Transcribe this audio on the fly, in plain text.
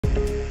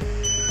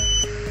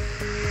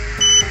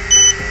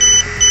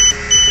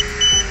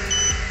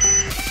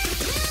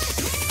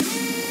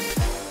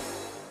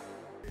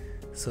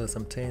So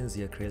sometimes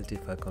your Creality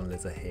Falcon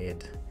laser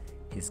head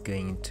is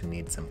going to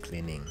need some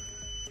cleaning.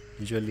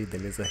 Usually the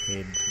laser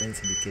head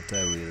lens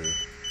indicator will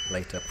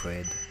light up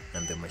red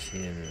and the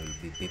machine will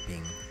be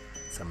beeping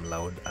some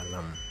loud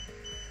alarm.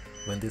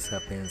 When this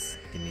happens,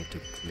 you need to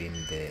clean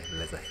the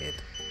laser head.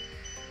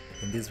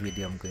 In this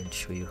video I'm going to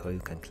show you how you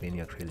can clean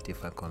your Creality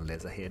Falcon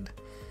laser head,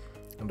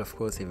 and of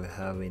course if you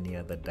have any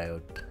other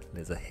diode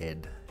laser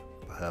head,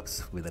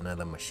 perhaps with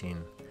another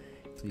machine,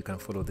 so you can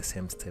follow the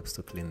same steps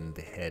to clean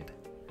the head.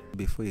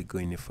 Before you go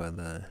any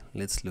further,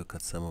 let's look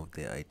at some of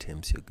the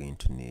items you're going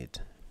to need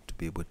to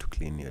be able to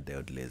clean your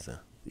diode laser.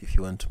 If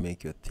you want to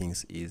make your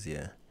things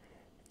easier,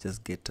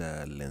 just get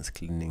a lens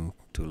cleaning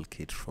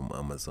toolkit from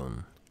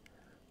Amazon.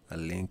 I'll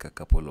link a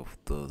couple of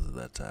those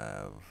that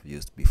I've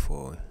used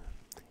before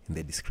in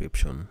the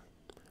description,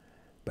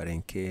 but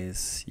in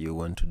case you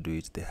want to do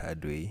it the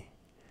hard way,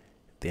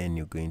 then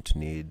you're going to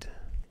need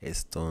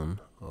acetone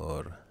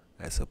or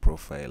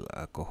isopropyl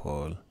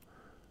alcohol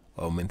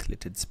or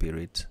methylated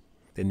spirit.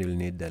 Then you'll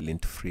need a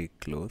lint-free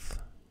cloth.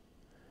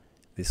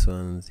 These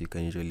ones you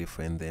can usually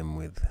find them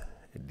with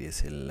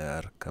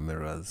DSLR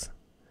cameras.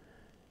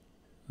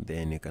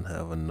 Then you can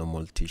have a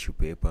normal tissue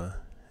paper.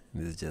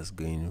 This is just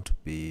going to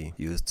be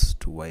used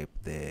to wipe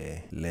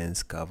the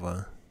lens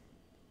cover.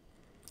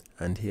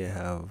 And here I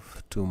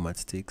have two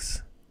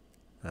matchsticks.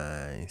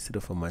 Instead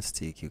of a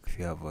matchstick, if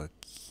you have a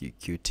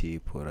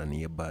Q-tip or an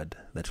earbud,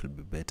 that will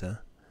be better.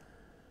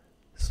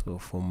 So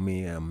for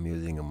me, I'm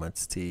using a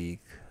matchstick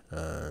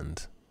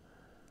and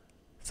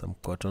some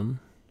cotton.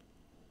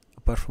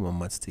 Apart from a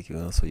matchstick, you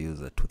can also use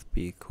a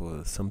toothpick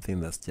or something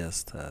that's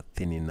just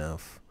thin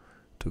enough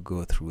to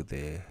go through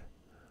the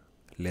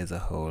laser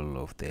hole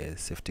of the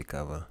safety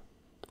cover.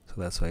 So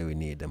that's why we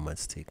need a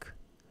matchstick.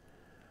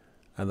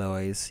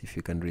 Otherwise, if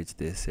you can reach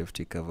the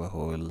safety cover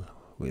hole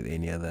with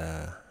any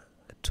other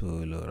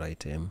tool or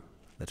item,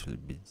 that will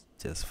be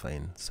just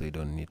fine, so you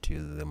don't need to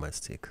use the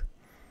matchstick.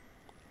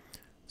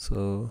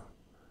 So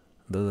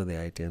those are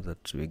the items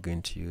that we're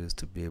going to use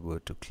to be able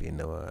to clean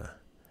our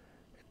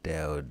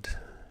diode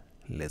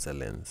laser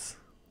lens.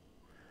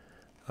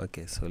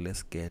 Okay, so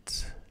let's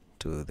get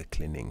to the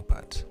cleaning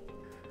part.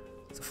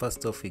 So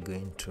first off, we're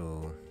going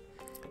to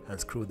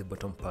unscrew the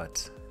bottom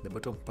part. The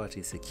bottom part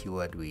is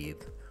secured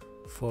with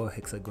 4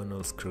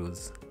 hexagonal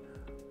screws.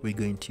 We're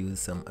going to use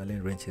some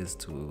Allen wrenches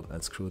to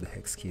unscrew the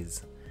hex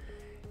keys.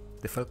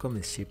 The Falcon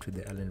is shipped with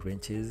the Allen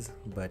wrenches,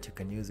 but you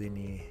can use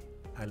any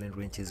Allen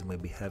wrenches you may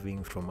be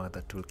having from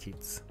other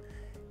toolkits.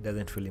 It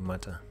doesn't really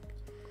matter.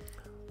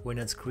 When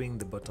unscrewing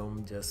the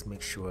bottom, just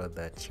make sure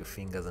that your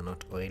fingers are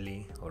not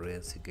oily, or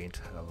else you're going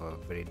to have a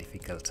very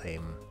difficult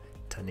time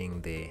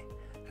turning the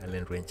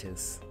Allen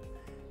wrenches.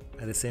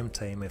 At the same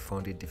time, I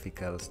found it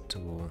difficult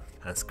to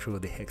unscrew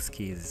the hex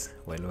keys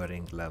while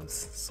wearing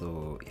gloves,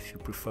 so if you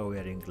prefer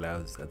wearing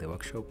gloves at the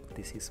workshop,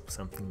 this is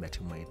something that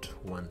you might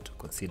want to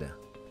consider.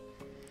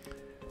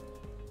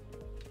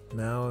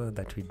 Now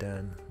that we're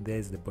done,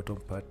 there's the bottom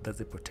part. That's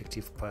the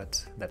protective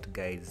part that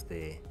guides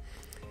the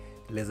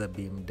laser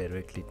beam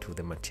directly to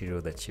the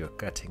material that you're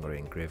cutting or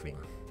engraving.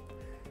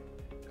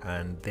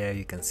 And there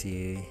you can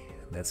see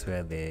that's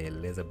where the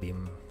laser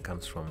beam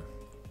comes from.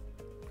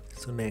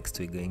 So next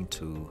we're going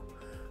to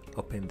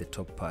open the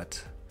top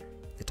part.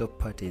 The top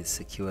part is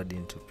secured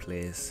into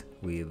place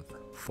with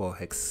 4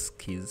 hex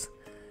keys.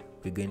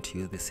 We're going to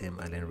use the same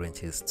Allen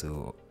wrenches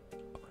to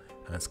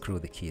unscrew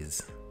the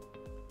keys.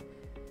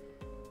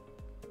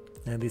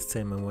 Now this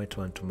time I might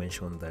want to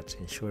mention that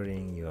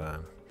ensuring your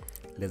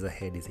laser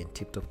head is in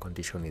tip-top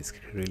condition is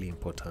really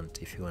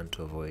important if you want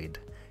to avoid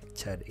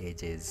charred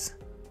edges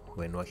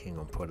when working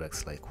on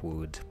products like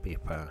wood,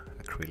 paper,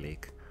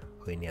 acrylic,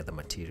 or any other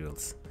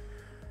materials.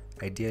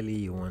 Ideally,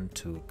 you want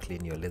to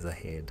clean your laser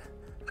head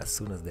as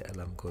soon as the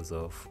alarm goes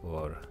off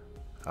or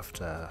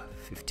after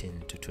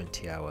 15 to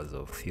 20 hours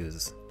of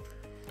use.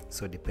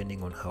 So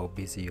depending on how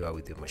busy you are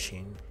with your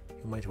machine,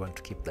 you might want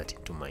to keep that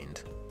into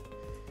mind.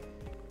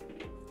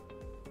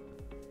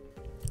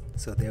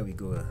 So there we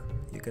go.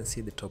 You can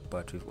see the top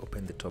part. We've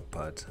opened the top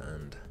part,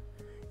 and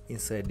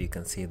inside you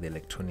can see the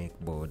electronic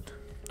board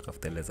of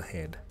the laser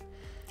head.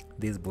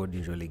 This board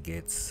usually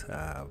gets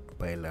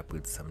piled up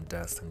with some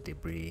dust and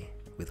debris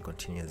with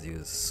continuous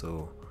use,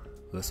 so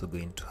we're also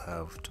going to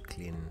have to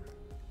clean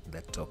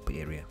that top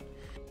area.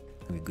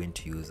 We're going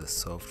to use a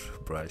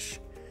soft brush.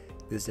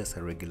 This is just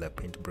a regular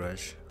paint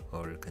brush,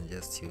 or you can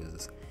just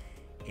use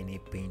any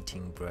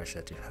painting brush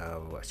that you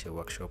have at your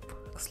workshop.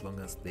 As long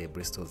as the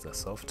bristles are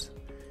soft,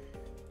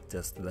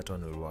 just that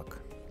one will work.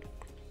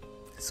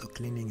 So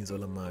cleaning is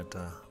all a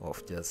matter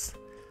of just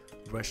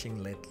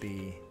brushing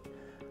lightly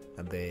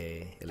at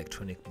the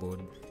electronic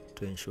board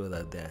to ensure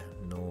that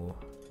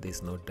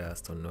there's no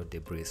dust or no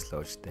debris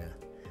lodged there.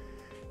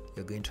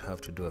 You're going to have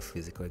to do a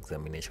physical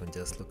examination.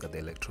 Just look at the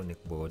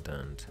electronic board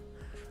and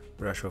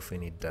brush off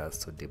any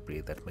dust or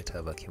debris that might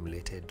have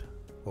accumulated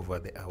over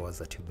the hours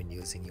that you've been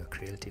using your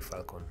Creality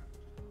Falcon.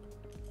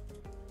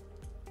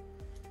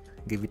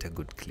 Give it a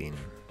good clean.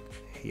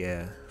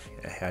 here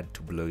I had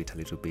to blow it a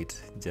little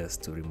bit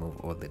just to remove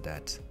all the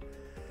dirt.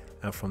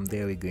 And from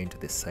there we go into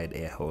the side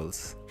air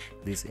holes.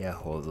 These air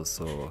holes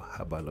also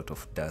have a lot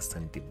of dust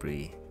and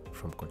debris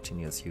from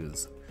continuous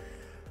use.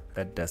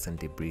 That dust and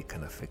debris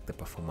can affect the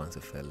performance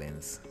of your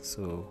lens,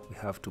 so we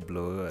have to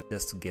blow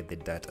just to get the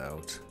dirt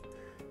out.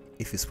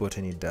 If you spot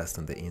any dust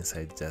on the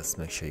inside, just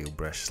make sure you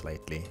brush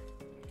slightly.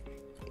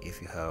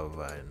 If you have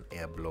an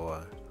air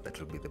blower, that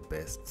will be the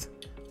best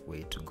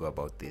way to go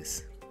about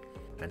this.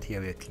 And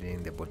here we are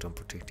cleaning the bottom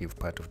protective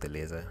part of the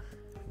laser.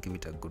 Give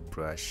it a good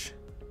brush,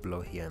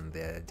 blow here and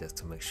there just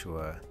to make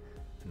sure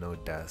no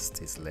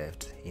dust is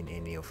left in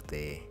any of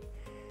the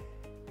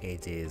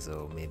edges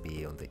or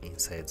maybe on the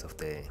insides of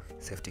the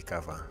safety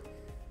cover.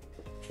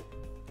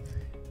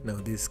 Now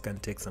this can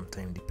take some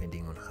time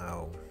depending on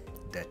how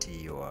dirty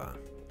your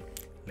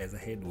laser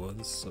head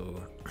was,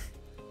 so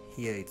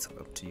here it's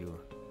up to you.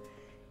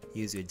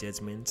 Use your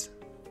judgment,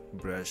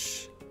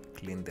 brush,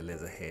 clean the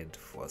laser head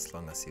for as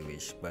long as you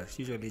wish, but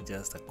usually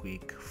just a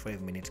quick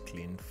 5-minute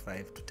clean,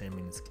 5 to 10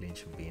 minutes clean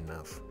should be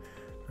enough.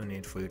 No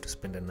need for you to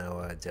spend an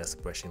hour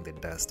just brushing the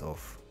dust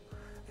off.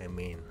 I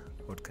mean,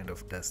 what kind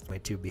of dust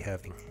might you be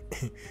having?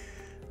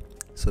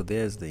 So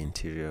there's the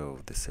interior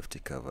of the safety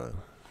cover.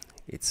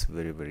 It's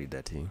very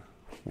dirty.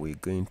 We're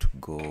going to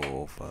go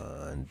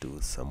over and do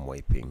some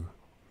wiping,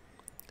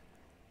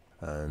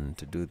 and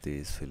to do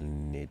this we'll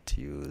need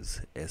to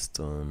use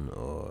acetone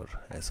or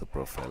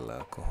isopropyl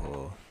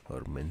alcohol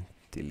or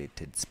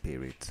methylated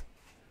spirit.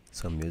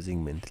 So I'm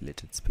using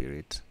methylated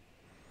spirit.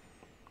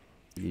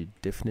 You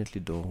definitely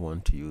don't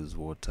want to use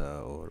water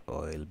or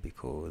oil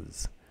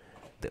because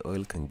the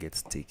oil can get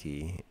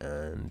sticky,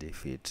 and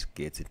if it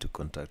gets into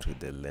contact with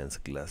the lens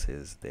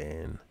glasses,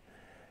 then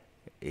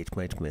it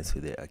might mess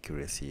with the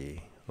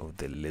accuracy of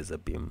the laser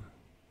beam.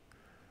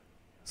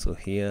 So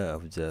here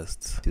I'm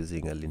just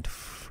using a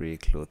lint-free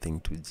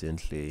clothing to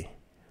gently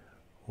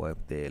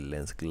wipe the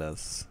lens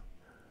glass.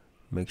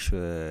 Make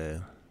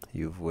sure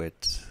you've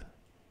wet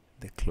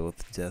the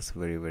cloth just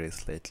very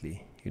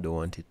slightly. You don't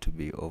want it to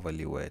be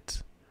overly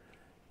wet.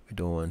 We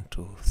don't want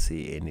to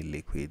see any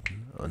liquid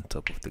on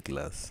top of the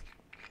glass.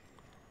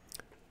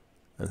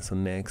 And so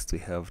next we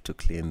have to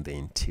clean the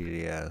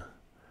interior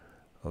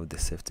of the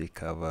safety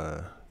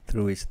cover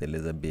through which the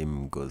laser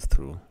beam goes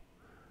through.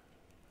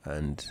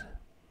 And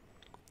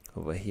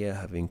over here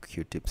having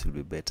Q-tips will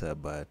be better,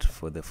 but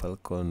for the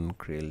Falcon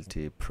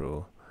Creality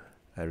Pro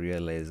I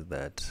realized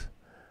that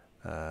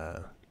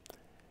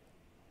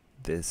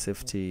the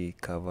safety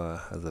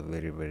cover has a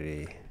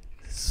very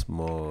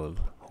small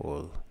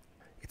hole.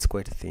 It's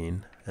quite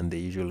thin and the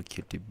usual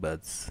Q-tip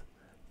buds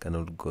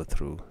cannot go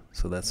through,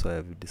 so that's why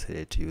I've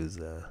decided to use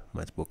a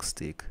matchbox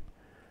stick.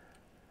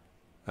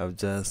 I've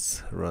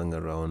just wrung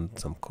around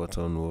some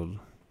cotton wool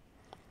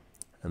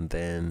and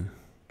then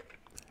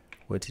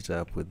wet it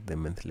up with the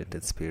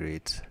methylated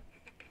spirit.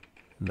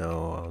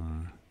 Now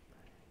I'm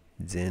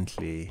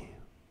gently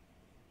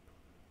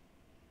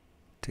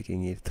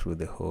taking it through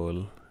the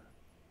hole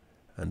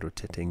and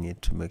rotating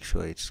it to make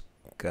sure it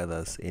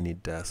gathers any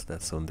dust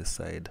that's on the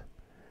side.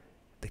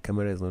 The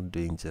camera is not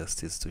doing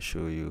justice to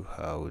show you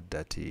how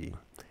dirty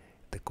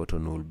the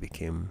cotton wool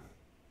became.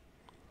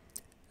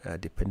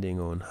 Depending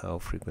on how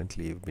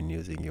frequently you've been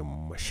using your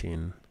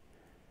machine,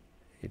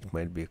 it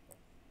might be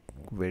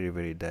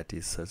very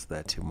dirty, such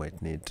that you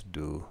might need to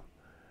do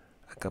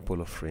a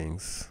couple of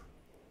rings.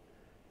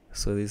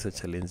 So this is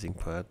a challenging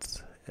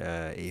part.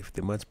 If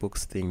the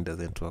matchbox thing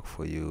doesn't work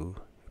for you,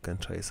 you can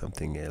try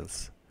something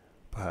else,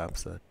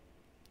 perhaps a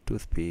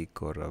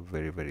toothpick or a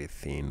very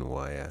thin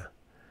wire.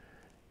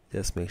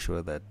 Just make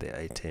sure that the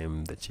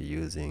item that you're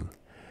using,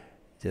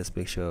 just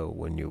make sure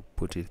when you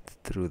put it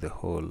through the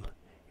hole,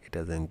 it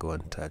doesn't go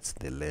and touch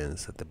the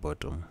lens at the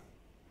bottom.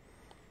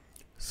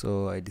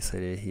 So I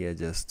decided here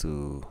just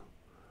to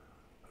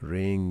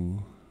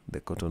ring the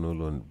cotton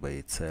wool on by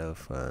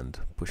itself and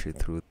push it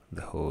through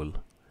the hole,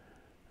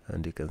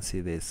 and you can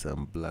see there's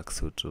some black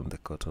soot on the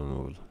cotton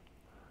wool.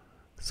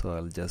 So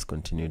I'll just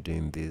continue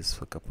doing this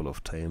for a couple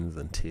of times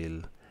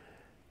until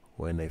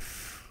when I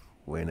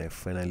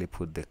finally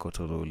put the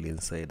cotton wool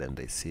inside and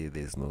I see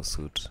there's no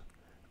soot,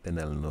 then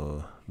I'll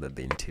know that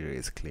the interior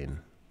is clean.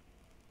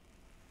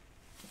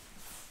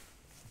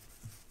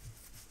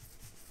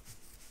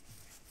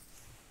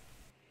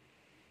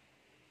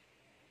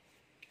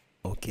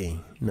 Okay,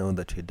 now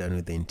that we're done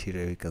with the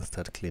interior, we can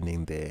start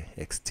cleaning the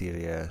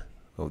exterior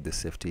of the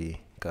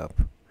safety cap.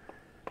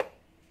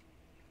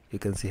 You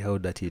can see how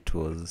dirty it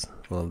was.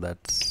 All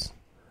that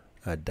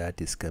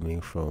dirt is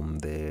coming from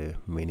the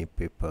many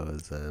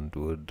papers and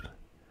wood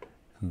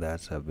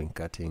that I've been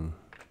cutting.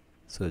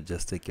 So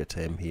just take your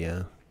time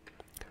here,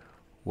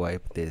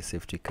 wipe the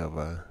safety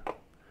cover,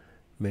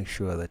 make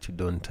sure that you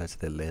don't touch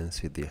the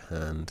lens with your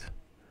hand,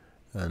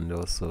 and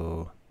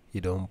also you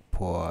don't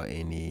pour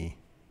any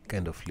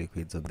kind of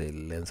liquids on the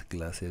lens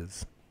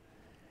glasses.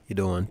 You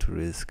don't want to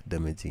risk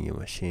damaging your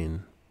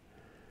machine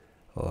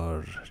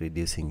or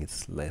reducing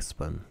its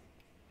lifespan.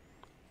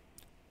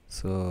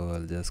 So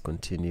I'll just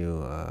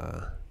continue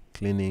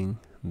cleaning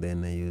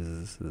then I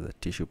use the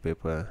tissue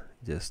paper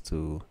just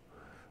to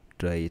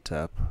dry it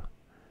up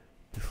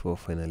before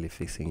finally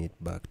fixing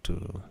it back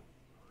to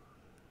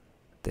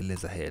the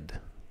laser head.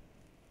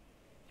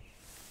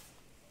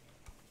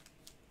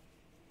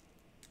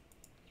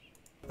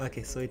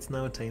 Okay, so it's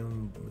now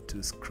time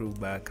to screw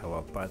back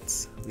our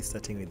parts. We're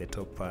starting with the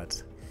top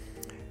part,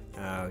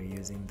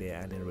 using the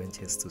Allen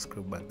wrenches to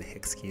screw back the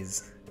hex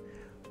keys.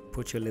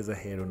 Put your laser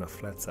head on a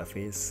flat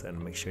surface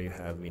and make sure you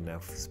have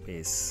enough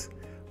space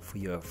for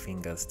your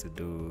fingers to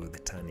do the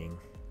turning.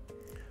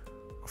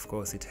 Of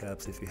course, it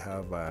helps if you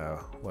have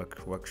a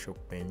workshop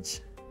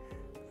bench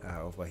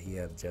over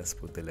here. Just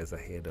put the laser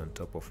head on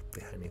top of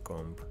the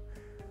honeycomb,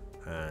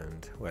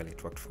 and well,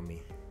 it worked for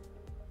me.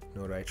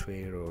 No right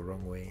way or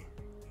wrong way,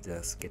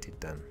 just get it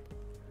done.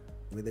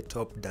 With the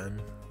top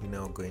done, we're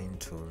now going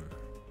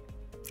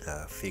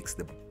to fix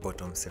the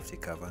bottom safety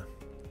cover.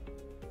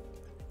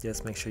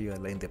 Just make sure you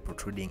align the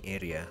protruding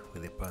area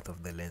with the path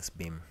of the lens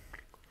beam.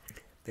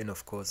 Then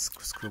of course,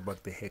 screw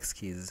back the hex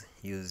keys.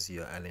 Use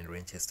your Allen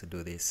wrenches to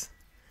do this.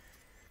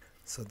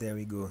 So there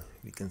we go,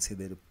 we can see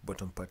that the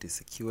bottom part is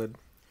secured.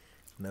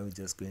 Now we're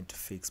just going to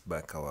fix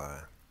back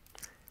our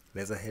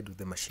laser head with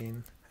the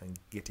machine and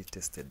get it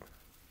tested.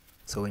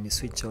 So when you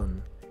switch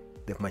on,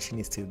 the machine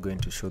is still going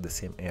to show the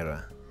same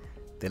error.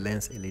 The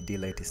lens LED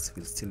light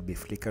will still be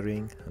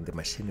flickering and the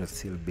machine will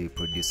still be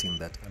producing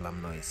that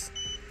alarm noise.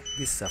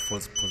 This is a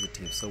false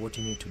positive, so what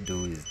you need to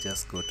do is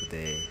just go to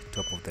the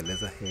top of the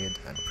laser head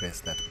and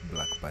press that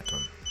black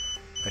button.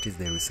 That is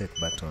the reset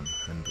button,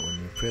 and when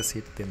you press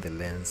it, then the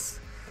lens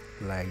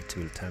light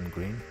will turn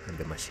green and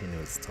the machine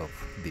will stop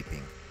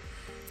beeping.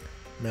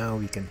 Now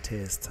we can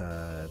test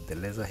the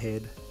laser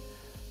head.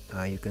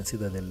 You can see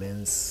that the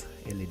lens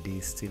LED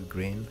is still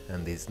green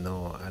and there is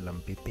no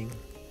alarm beeping.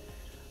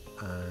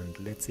 And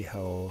let's see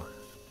how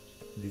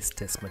this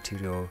test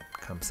material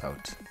comes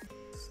out.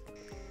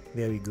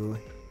 There we go.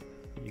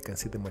 You can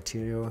see the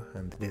material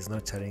and there's no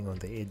charring on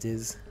the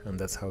edges, and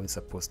that's how it's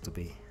supposed to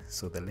be.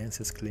 So the lens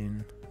is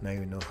clean. Now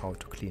you know how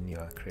to clean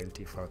your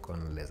Creality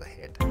Falcon laser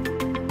head.